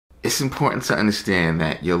It's important to understand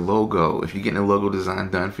that your logo, if you're getting a logo design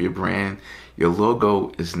done for your brand, your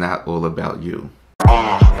logo is not all about you.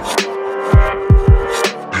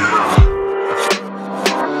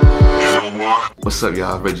 What's up,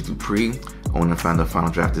 y'all? Reggie Dupree, owner and founder of Final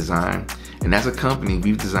Draft Design. And as a company,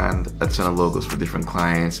 we've designed a ton of logos for different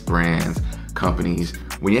clients, brands, companies.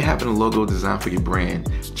 When you're having a logo design for your brand,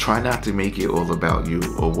 try not to make it all about you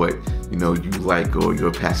or what you like or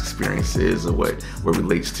your past experiences or what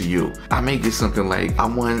relates to you. I may get something like, I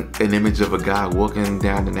want an image of a guy walking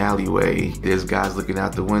down an alleyway. There's guys looking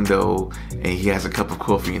out the window and he has a cup of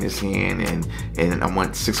coffee in his hand, and I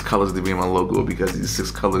want 6 colors to be in my logo because these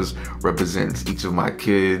 6 colors represents each of my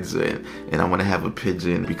kids, and I want to have a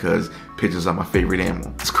pigeon because pigeons are my favorite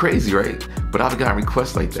animal. It's crazy, right? But I've gotten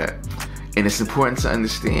requests like that. And it's important to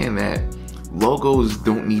understand that logos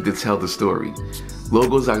don't need to tell the story.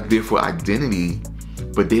 Logos are there for identity,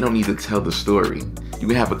 but they don't need to tell the story. You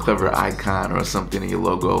can have a clever icon or something in your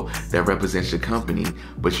logo that represents your company,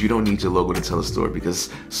 but you don't need your logo to tell a story because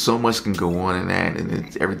so much can go on in that,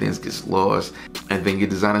 and everything gets lost. And then your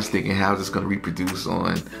designer's thinking, how is this going to reproduce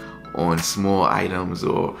on small items,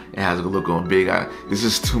 or how's it going to look on big items? It's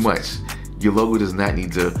just too much. Your logo does not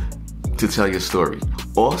need to tell your story.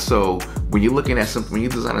 Also, when you're looking at something, when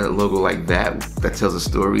you're designing a logo like that tells a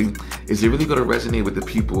story, is it really going to resonate with the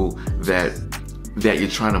people that you're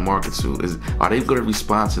trying to market to? Are they going to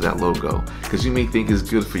respond to that logo? Because you may think it's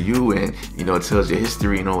good for you and it tells your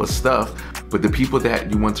history and all this stuff, but the people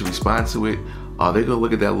that you want to respond to it, are they going to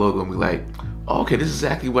look at that logo and be like, oh, okay, this is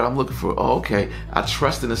exactly what I'm looking for. Oh, okay, I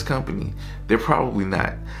trust in this company. They're probably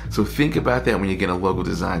not. So think about that when you're getting a logo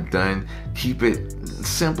design done. Keep it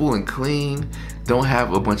simple and clean. Don't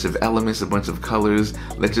have a bunch of elements, a bunch of colors.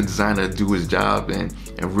 Let your designer do his job and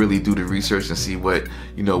really do the research and see what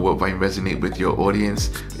might resonate with your audience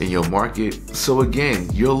and your market. So again,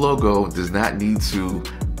 your logo does not need to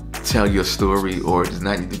tell your story, or it does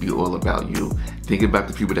not need to be all about you. Think about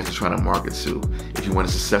the people that you're trying to market to. If you want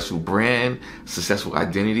a successful brand, successful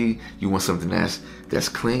identity, you want something that's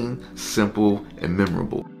clean, simple, and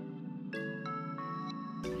memorable.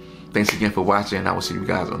 Thanks again for watching, and I will see you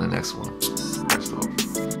guys on the next one.